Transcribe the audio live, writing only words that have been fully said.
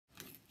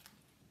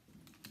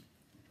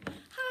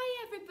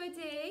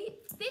everybody!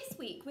 This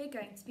week we're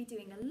going to be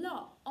doing a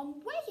lot on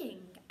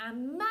weighing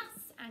and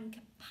mass and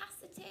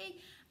capacity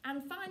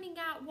and finding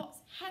out what's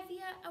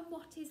heavier and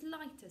what is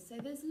lighter. So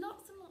there's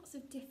lots and lots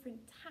of different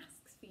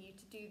tasks for you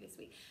to do this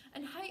week,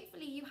 and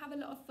hopefully you have a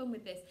lot of fun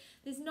with this.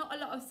 There's not a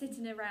lot of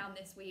sitting around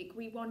this week.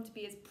 We want to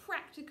be as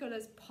practical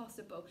as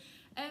possible.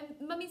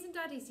 Mummies and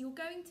daddies, you're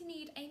going to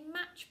need a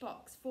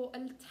matchbox for a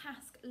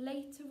task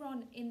later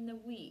on in the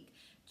week,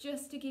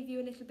 just to give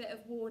you a little bit of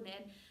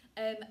warning.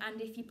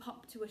 And if you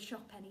pop to a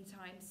shop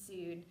anytime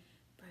soon.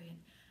 Brilliant.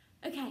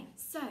 Okay,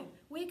 so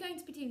we're going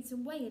to be doing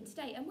some weighing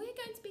today, and we're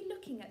going to be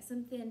looking at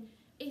something,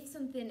 if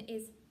something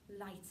is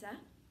lighter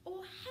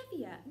or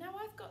heavier. Now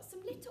I've got some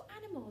little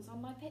animals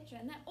on my picture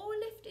and they're all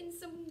lifting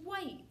some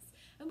weights,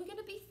 and we're going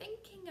to be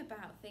thinking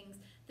about things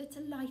that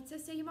are lighter,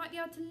 so you might be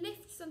able to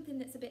lift something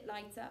that's a bit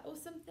lighter, or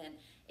something,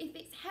 if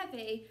it's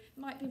heavy,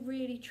 might be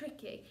really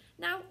tricky.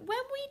 Now when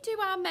we do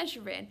our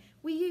measuring,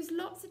 we use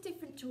lots of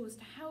different tools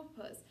to help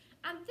us.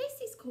 And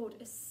this is called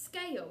a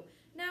scale.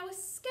 Now a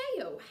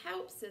scale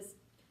helps us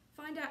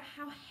find out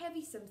how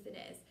heavy something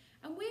is.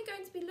 And we're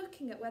going to be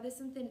looking at whether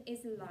something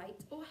is light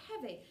or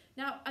heavy.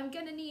 Now I'm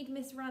going to need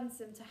Miss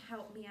Ransom to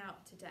help me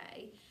out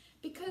today,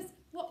 because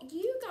what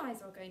you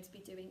guys are going to be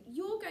doing,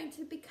 you're going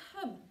to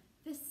become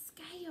the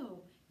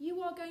scale.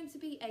 You are going to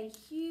be a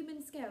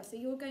human scale, so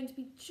you're going to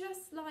be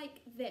just like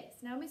this.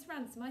 Now, Miss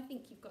Ransom, I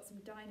think you've got some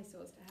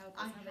dinosaurs to help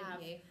us,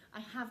 haven't you? I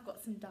have got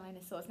some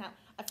dinosaurs. Now,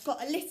 I've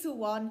got a little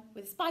one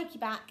with a spiky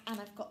back, and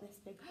I've got this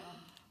big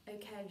one.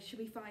 Okay, should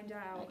we find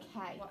out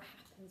what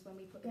happens when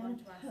we put them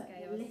onto our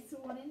scales? The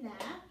little one in there.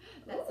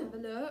 Let's have a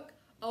look.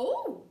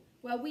 Oh,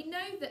 well, we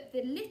know that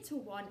the little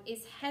one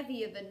is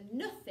heavier than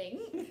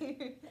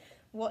nothing.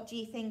 What do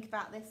you think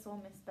about this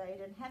one, Miss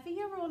Bowden?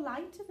 Heavier or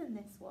lighter than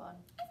this one?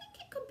 I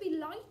think it could be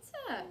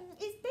lighter.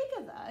 It's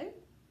bigger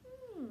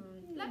though.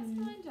 Let's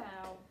find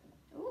out.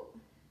 Oh,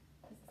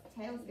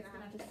 the tail's going to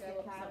have to go stick out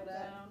upside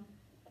there. down.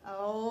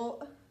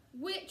 Oh.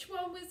 Which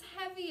one was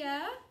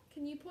heavier?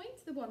 Can you point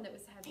to the one that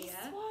was heavier?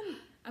 This one.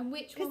 And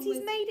which one was... Because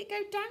he's made it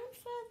go down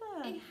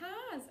further. It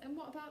has. And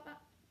what about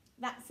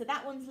that? So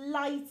that one's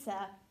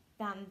lighter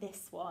than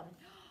this one.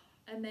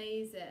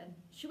 Amazing.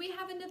 Should we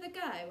have another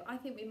go? I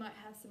think we might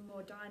have some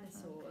more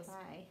dinosaurs.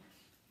 Okay.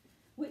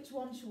 Which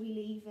one should we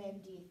leave in,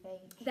 do you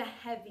think? The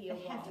heavier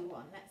one. The heavy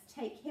one. Let's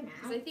take him out.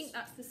 Because I think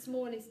that's the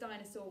smallest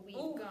dinosaur we've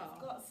got.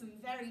 I've got some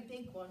very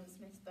big ones,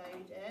 Miss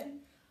Bowden.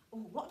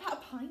 Oh, what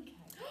about a pine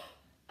cone?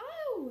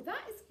 Oh,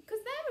 that is... Because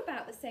they're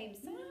about the same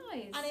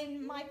size. And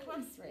in my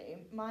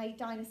classroom, my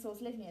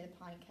dinosaurs live near the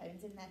pine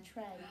cones in their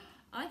tray.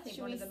 I think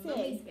Should one we of the see?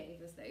 mummies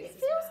gave us those. It as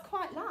feels well.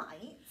 quite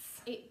light.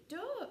 It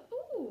does.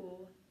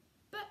 Ooh.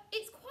 But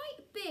it's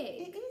quite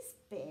big. It is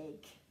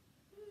big.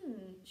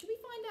 Should we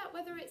find out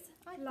whether it's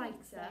lighter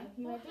so.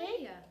 You or ready?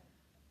 heavier?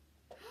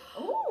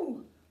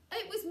 Oh!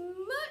 It was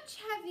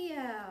much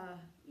heavier.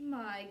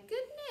 My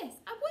goodness.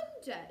 I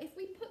wonder if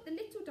we put the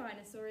little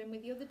dinosaur in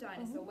with the other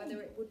dinosaur,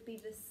 whether it would be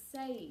the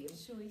same.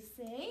 Shall we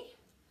see?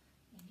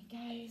 In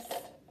he goes.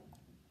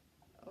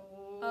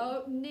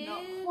 Oh,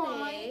 nearly. Not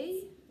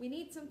quite. We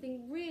need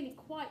something really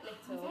quite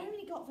little. I've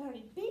only got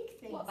very big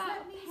things. What about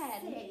Let a me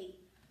pen? see.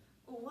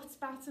 Oh, what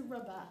about a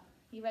rubber?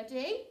 You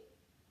ready?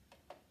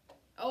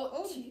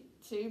 Oh,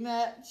 Too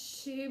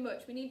much. too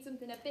much. We need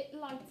something a bit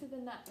lighter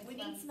than that, Miss We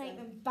need Ransom. to make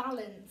them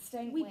balanced,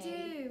 don't we? We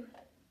do.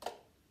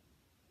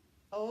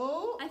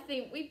 Oh. I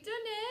think we've done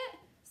it.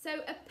 So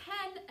a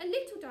pen, a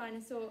little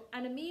dinosaur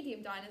and a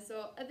medium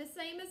dinosaur are the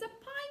same as a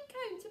pine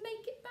cone to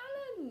make it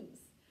balance.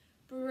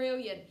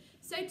 Brilliant.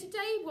 So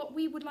today what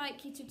we would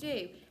like you to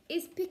do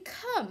is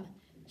become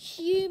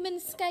human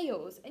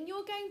scales, and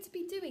you're going to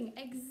be doing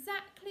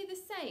exactly the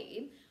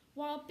same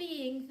while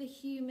being the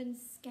human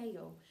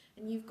scale,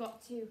 and you've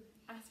got to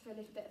ask for a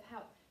little bit of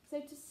help. So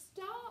to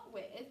start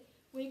with,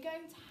 we're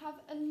going to have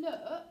a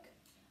look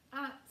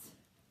at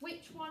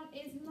which one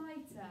is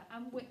lighter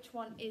and which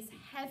one is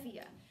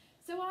heavier.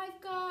 So I've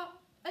got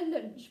a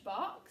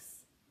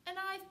lunchbox and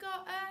I've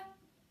got a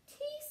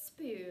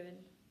teaspoon.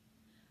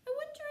 I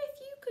wonder if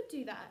you could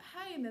do that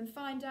at home and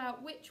find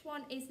out which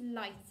one is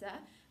lighter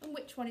and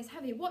which one is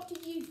heavier. What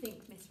do you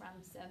think, Miss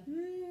Ransom?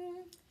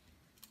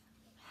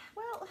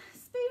 Well,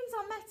 spoons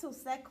are metal,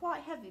 so they're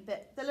quite heavy,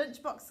 but the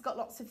lunchbox has got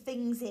lots of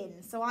things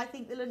in, so I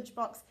think the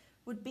lunchbox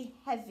would be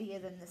heavier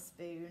than the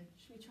spoon.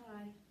 Should we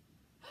try?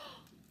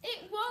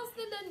 It was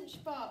the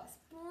lunchbox.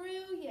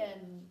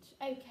 Brilliant.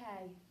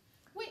 Okay.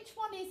 Which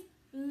one is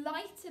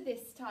lighter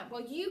this time?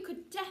 Well, you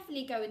could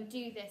definitely go and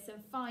do this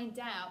and find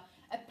out.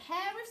 A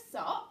pair of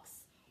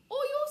socks or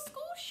your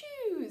school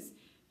shoes.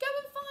 Go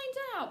and find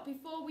out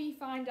before we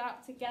find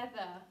out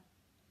together.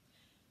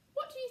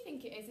 What do you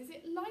think it is? Is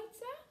it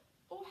lighter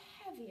or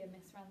heavier,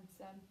 Miss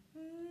Ransom?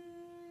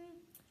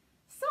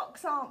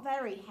 Socks aren't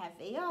very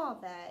heavy, are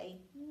they?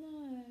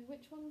 No.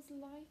 Which one's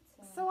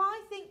lighter? So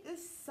I think the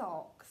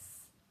socks.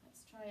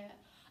 Let's try it.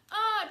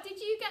 Ah, did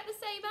you get the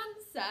same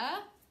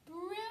answer?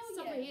 Brilliant.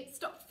 Sorry, it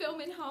stopped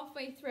filming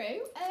halfway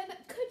through.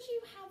 Could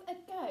you have a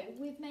go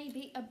with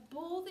maybe a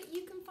ball that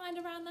you can find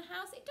around the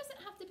house? It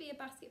doesn't have to be a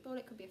basketball,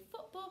 it could be a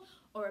football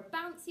or a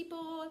bouncy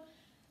ball.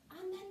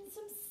 And then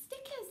some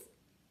stickers.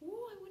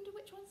 Oh, I wonder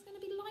which one's going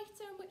to be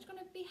lighter and which going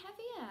to be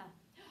heavier.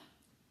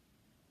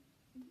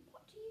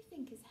 What do you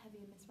think is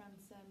heavier, Miss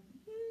Ransom?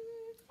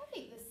 I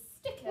think the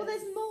stickers. Well,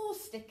 there's more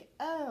stickers.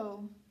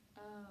 Oh.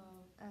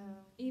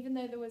 Even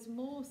though there was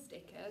more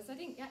stickers, I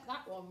didn't get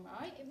that one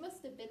right. It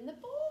must have been the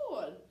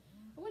ball.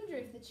 I wonder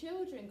if the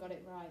children got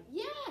it right.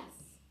 Yes!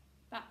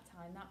 That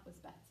time that was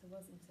better,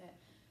 wasn't it?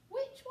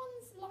 Which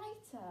one's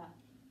lighter?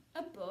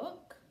 A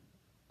book?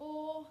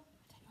 Or,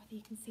 I don't know whether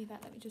you can see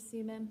that, let me just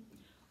zoom in.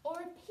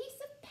 Or a piece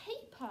of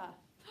paper?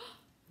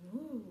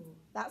 Ooh.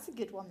 That's a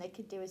good one they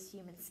could do as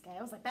human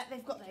scales. I bet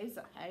they've got those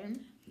at home.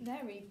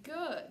 Very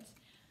good.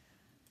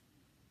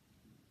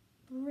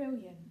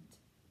 Brilliant.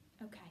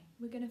 Okay,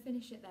 we're going to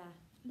finish it there.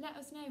 Let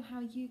us know how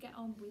you get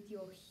on with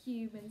your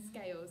human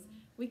scales.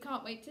 We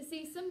can't wait to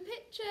see some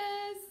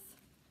pictures.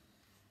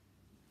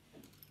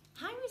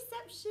 Hi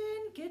reception,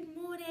 good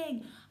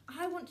morning.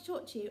 I want to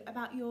talk to you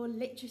about your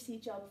literacy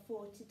job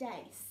for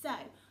today. So,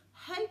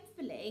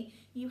 hopefully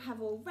you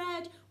have all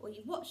read or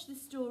you've watched the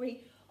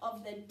story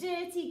of the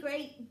Dirty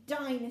Great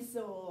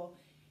Dinosaur,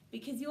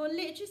 because your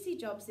literacy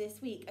jobs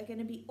this week are going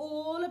to be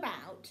all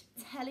about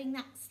telling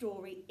that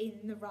story in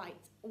the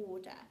right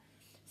order.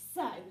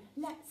 So,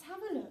 let's have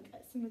a look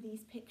at some of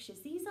these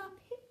pictures. These are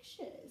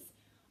pictures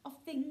of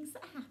things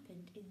that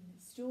happened in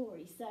the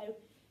story. So,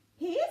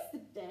 here's the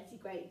Dirty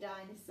Great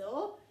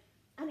Dinosaur,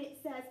 and it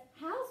says,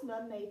 "How's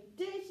Mum made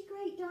Dirty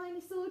Great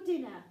Dinosaur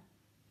dinner?"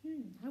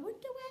 I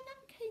wonder where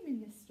that came in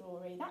the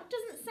story. That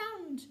doesn't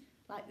sound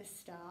like the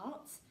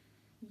start.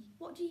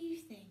 What do you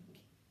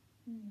think?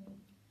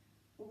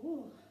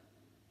 Oh,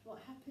 what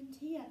happened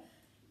here?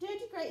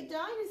 Dirty Great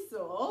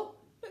Dinosaur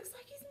looks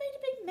like he's made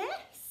a big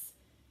mess.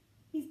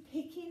 He's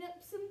picking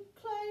up some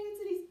clothes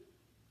and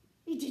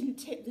he didn't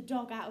tip the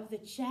dog out of the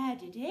chair,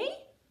 did he?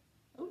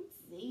 Oh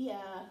dear.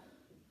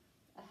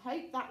 I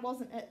hope that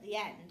wasn't at the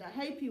end. I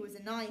hope he was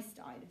a nice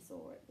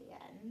dinosaur at the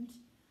end.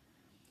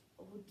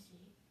 Oh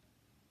dear.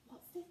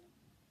 What's this?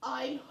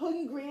 "I'm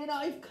hungry and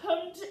I've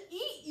come to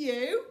eat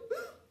you."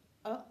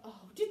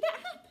 Uh-oh. Did that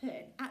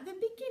happen at the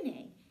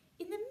beginning,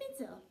 in the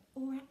middle,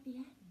 or at the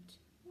end?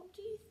 What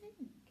do you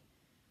think?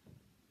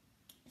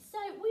 So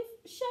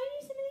we've shown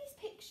you some of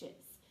these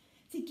pictures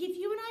to give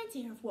you an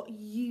idea of what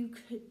you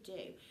could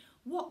do.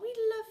 What we'd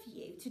love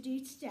you to do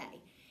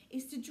today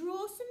is to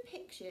draw some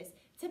pictures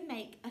to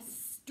make a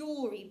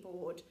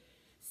storyboard.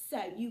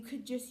 So you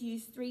could just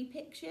use 3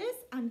 pictures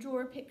and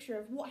draw a picture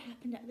of what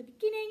happened at the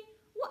beginning,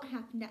 what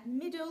happened at the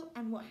middle,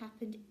 and what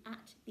happened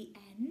at the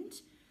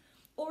end.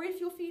 Or if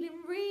you're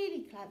feeling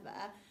really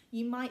clever,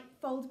 you might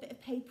fold a bit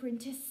of paper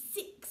into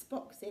 6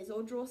 boxes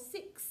or draw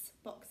 6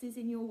 boxes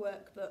in your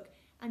workbook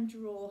and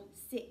draw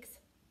 6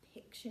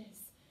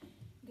 pictures.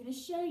 I'm going to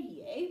show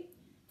you,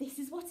 this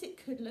is what it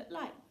could look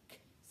like.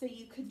 So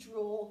you could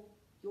draw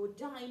your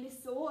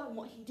dinosaur and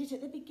what he did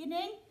at the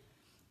beginning.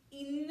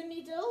 In the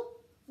middle,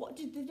 what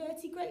did the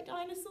Dirty Great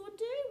Dinosaur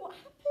do? What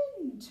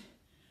happened?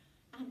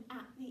 And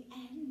at the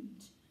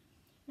end.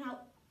 Now,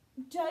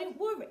 don't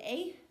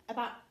worry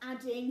about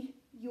adding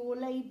your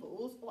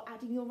labels or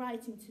adding your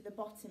writing to the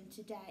bottom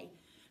today,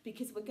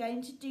 because we're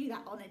going to do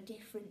that on a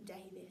different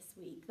day this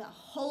week. The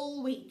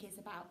whole week is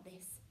about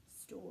this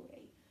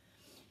story.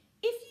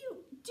 If you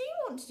do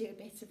want to do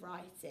a bit of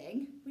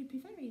writing, we'd be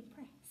very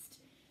impressed.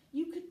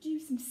 You could do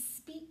some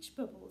speech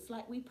bubbles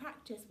like we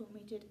practiced when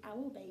we did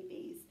Owl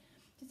Babies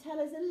to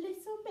tell us a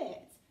little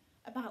bit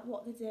about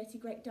what the Dirty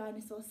Great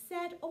Dinosaur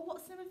said or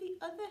what some of the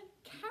other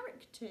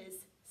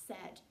characters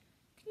said.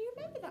 Can you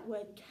remember that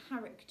word,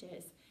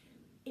 characters?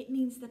 It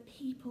means the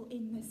people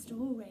in the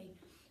story.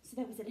 So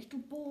there was a little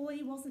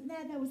boy, wasn't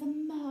there? There was a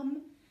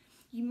mum.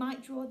 You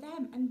might draw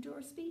them and draw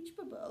a speech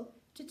bubble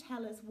to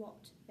tell us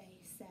what they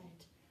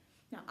said.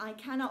 Now, I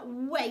cannot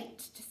wait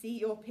to see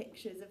your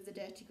pictures of the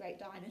Dirty Great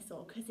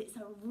Dinosaur because it's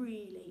a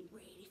really,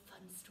 really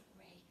fun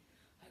story.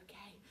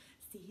 Okay,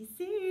 see you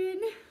soon.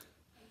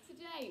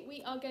 Today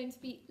we are going to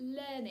be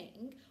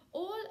learning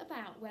all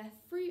about where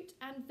fruit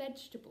and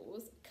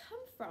vegetables come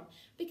from,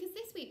 because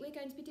this week we're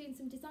going to be doing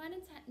some design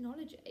and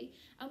technology,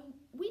 and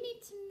we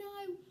need to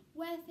know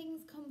where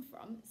things come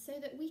from so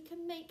that we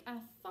can make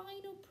our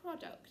final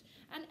product.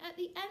 And at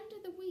the end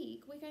of the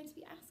week we're going to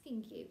be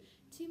asking you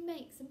to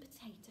make some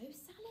potato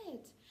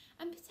salad,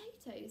 and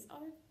potatoes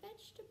are a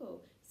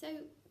vegetable, so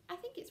I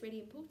think it's really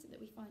important that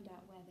we find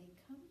out where they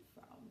come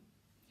from.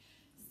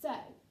 So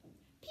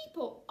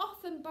people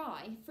often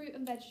buy fruit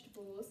and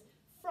vegetables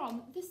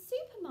from the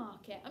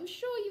supermarket. I'm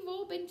sure you've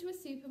all been to a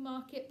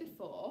supermarket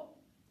before,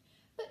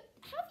 but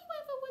have you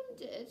ever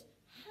wondered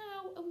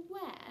how and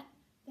where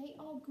they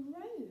are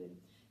grown?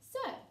 So,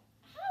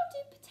 how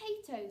do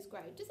potatoes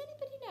grow? Does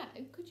anybody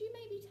know? Could you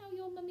maybe tell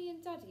your mummy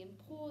and daddy and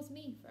pause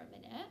me for a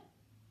minute?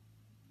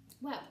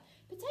 Well,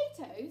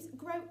 potatoes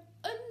grow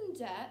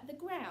under the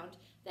ground.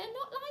 They're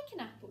not like an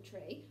apple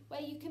tree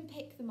where you can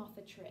pick them off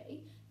a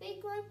tree. They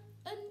grow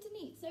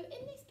underneath. So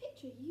in this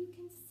picture, you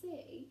can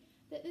see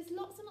that there's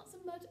lots and lots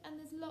of mud and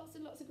there's lots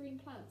and lots of green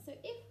plants. So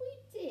if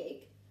we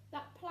dig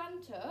that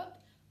plant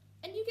up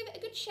and you give it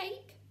a good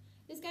shake,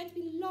 there's going to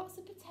be lots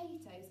of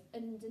potatoes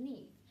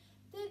underneath.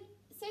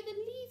 So the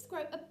leaves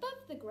grow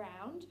above the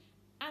ground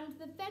and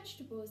the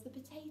vegetables, the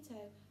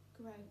potato,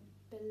 grow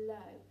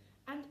below.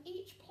 And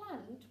each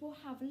plant will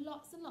have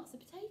lots and lots of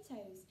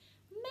potatoes.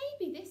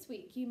 Maybe this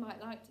week you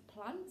might like to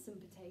plant some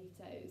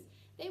potatoes.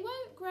 They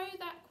won't grow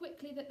that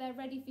quickly that they're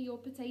ready for your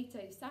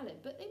potato salad,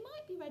 but they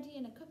might be ready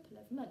in a couple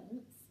of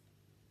months.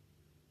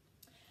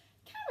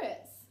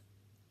 Carrots.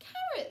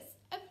 Carrots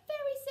are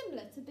very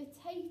similar to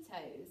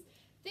potatoes.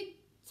 The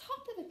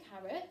top of the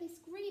carrot, this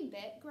green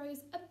bit, grows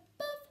above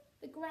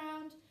the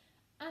ground,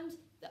 and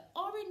the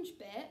orange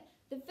bit,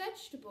 the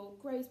vegetable,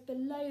 grows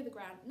below the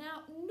ground.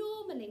 Now,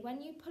 normally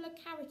when you pull a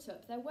carrot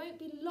up, there won't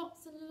be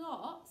lots and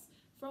lots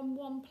from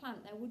one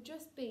plant. There will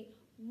just be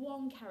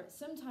one carrot.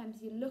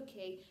 Sometimes you're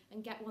lucky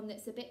and get one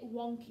that's a bit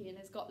wonky and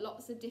has got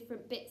lots of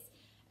different bits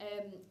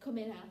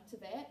coming out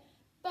of it.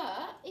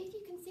 But if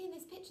you can see in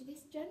this picture,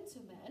 this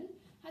gentleman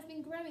has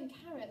been growing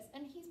carrots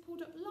and he's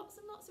pulled up lots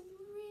and lots of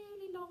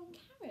really long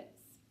carrots.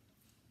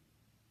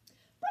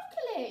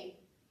 Broccoli.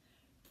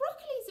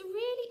 Broccoli is a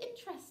really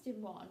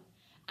interesting one,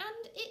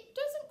 and it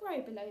doesn't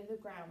grow below the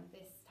ground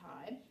this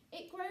time.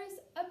 It grows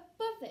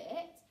above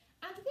it,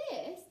 and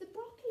the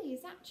broccoli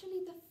is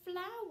actually the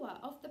flower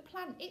of the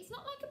plant. It's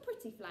not like a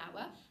pretty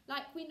flower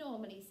like we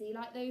normally see,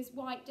 like those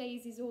white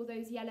daisies or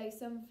those yellow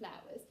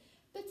sunflowers,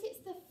 but it's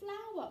the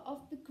flower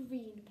of the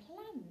green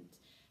plant.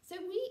 So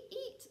we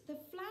eat the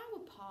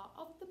flower part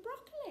of the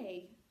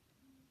broccoli.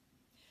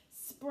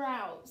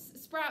 Sprouts.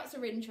 Sprouts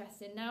are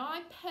interesting. Now,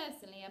 I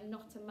personally am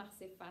not a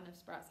massive fan of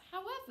sprouts.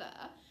 However,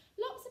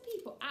 lots of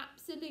people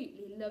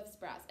absolutely love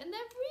sprouts, and they're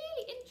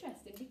really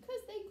interesting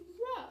because they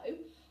grow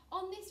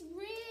on this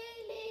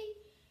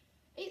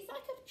it's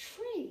like a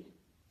tree,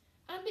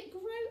 and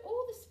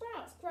all the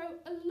sprouts grow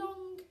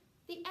along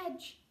the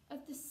edge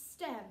of the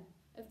stem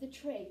of the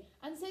tree,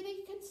 and so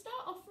they can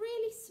start off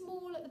really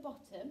small at the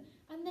bottom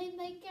and then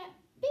they get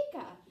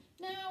bigger.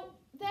 Now,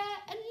 they're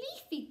a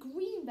leafy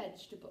green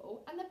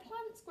vegetable and the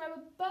plants grow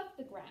above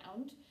the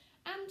ground,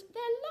 and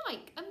they're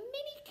like a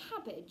mini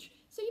cabbage.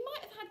 So you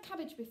might have had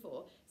cabbage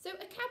before. So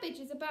a cabbage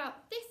is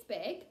about this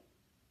big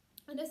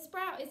and a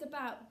sprout is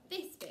about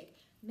this big.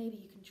 Maybe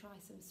you can try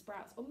some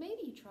sprouts, or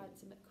maybe you tried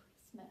some at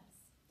Christmas.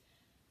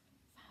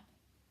 Fab.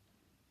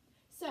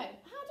 So,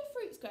 how do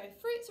fruits go?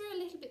 Fruits are a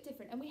little bit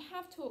different, and we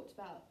have talked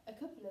about a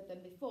couple of them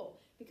before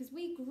because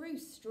we grew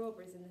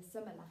strawberries in the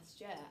summer last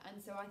year, and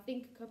so I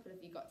think a couple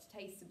of you got to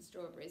taste some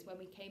strawberries when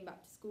we came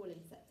back to school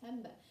in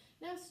September.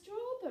 Now,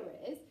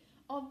 strawberries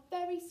are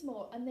very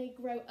small and they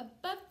grow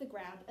above the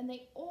ground, and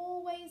they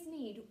always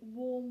need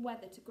warm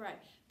weather to grow.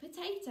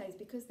 Potatoes,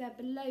 because they're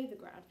below the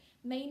ground,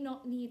 may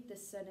not need the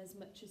sun as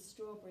much as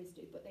strawberries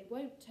do, but they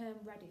won't turn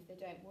red if they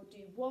don't. We'll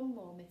do one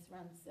more, Miss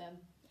Ransom.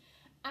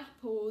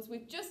 Apples.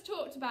 We've just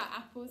talked about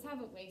apples,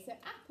 haven't we? So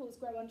apples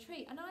grow on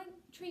trees, and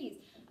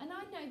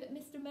I know that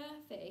Mr.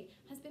 Murphy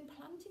has been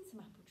planting some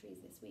apple trees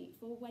this week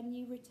for when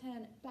you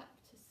return back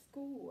to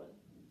school.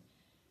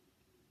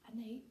 And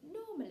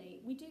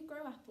we do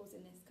grow apples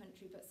in this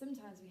country, but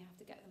sometimes we have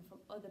to get them from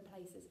other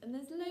places. And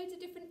there's loads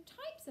of different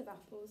types of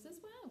apples as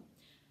well.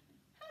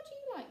 How do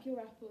you like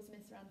your apples,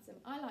 Miss Ransom?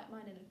 I like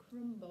mine in a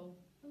crumble.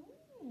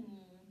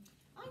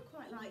 I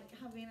quite like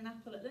having an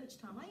apple at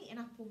lunchtime. I eat an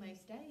apple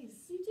most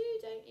days. You do,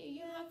 don't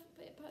you? You have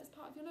it as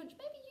part of your lunch.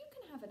 Maybe you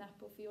can have an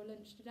apple for your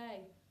lunch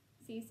today.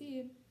 See you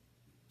soon.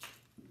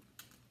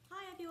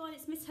 Hi everyone,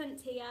 it's Miss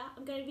Hunt here.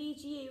 I'm going to read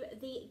you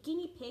the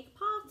guinea pig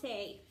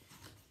party.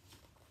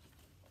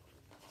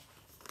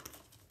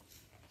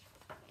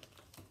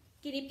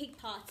 Guinea pig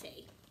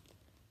party.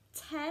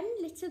 10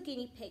 little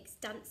guinea pigs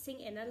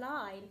dancing in a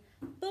line.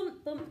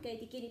 Bump, bump go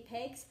the guinea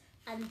pigs,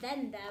 and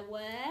then there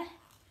were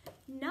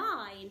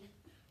 9.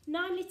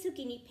 9 little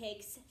guinea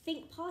pigs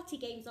think party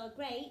games are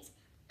great.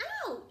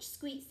 Ouch,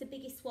 squeaks the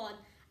biggest one.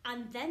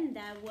 And then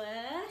there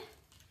were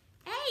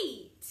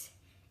 8.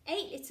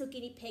 8 little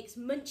guinea pigs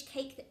munch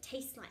cake that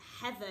tastes like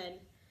heaven.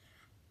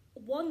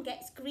 One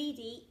gets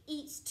greedy,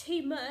 eats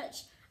too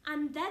much,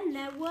 and then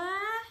there were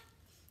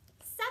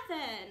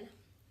 7.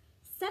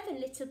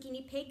 7 little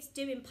guinea pigs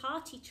doing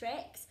party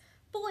tricks.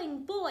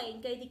 Boing,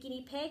 boing go the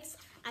guinea pigs,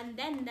 and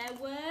then there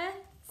were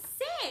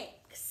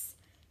 6.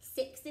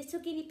 6 little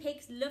guinea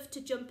pigs love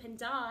to jump and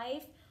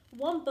dive.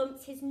 One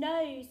bumps his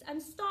nose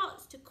and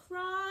starts to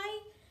cry,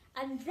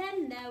 and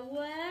then there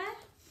were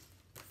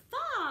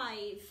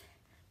 5.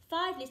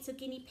 5 little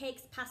guinea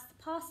pigs pass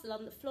the parcel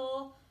on the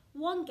floor.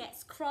 One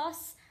gets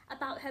cross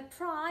about her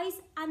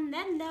prize, and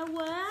then there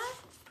were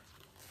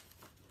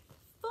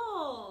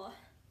 4.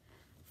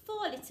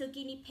 4 little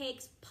guinea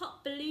pigs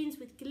pop balloons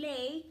with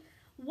glee.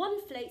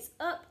 One floats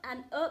up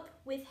and up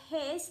with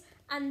his,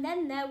 and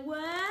then there were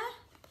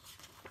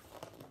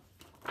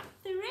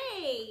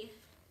 3.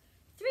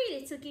 3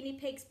 little guinea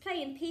pigs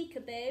playing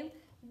peekaboo.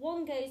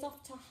 One goes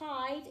off to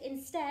hide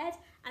instead,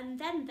 and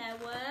then there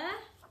were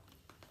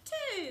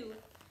 2.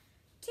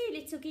 2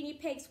 little guinea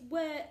pigs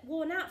were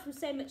worn out from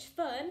so much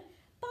fun.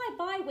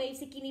 Bye-bye,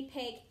 waves a guinea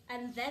pig.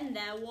 And then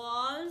there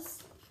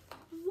was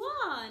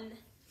 1.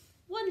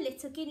 1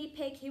 little guinea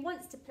pig who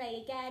wants to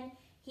play again.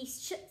 He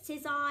shuts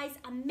his eyes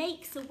and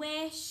makes a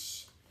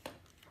wish.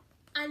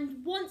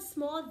 And once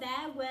more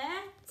there were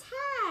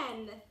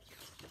 10.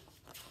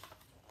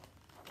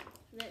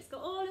 And it's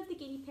got all of the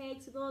guinea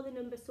pigs with all the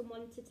numbers from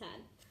 1 to 10.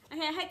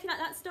 Okay, I hope you like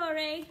that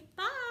story.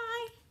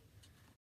 Bye!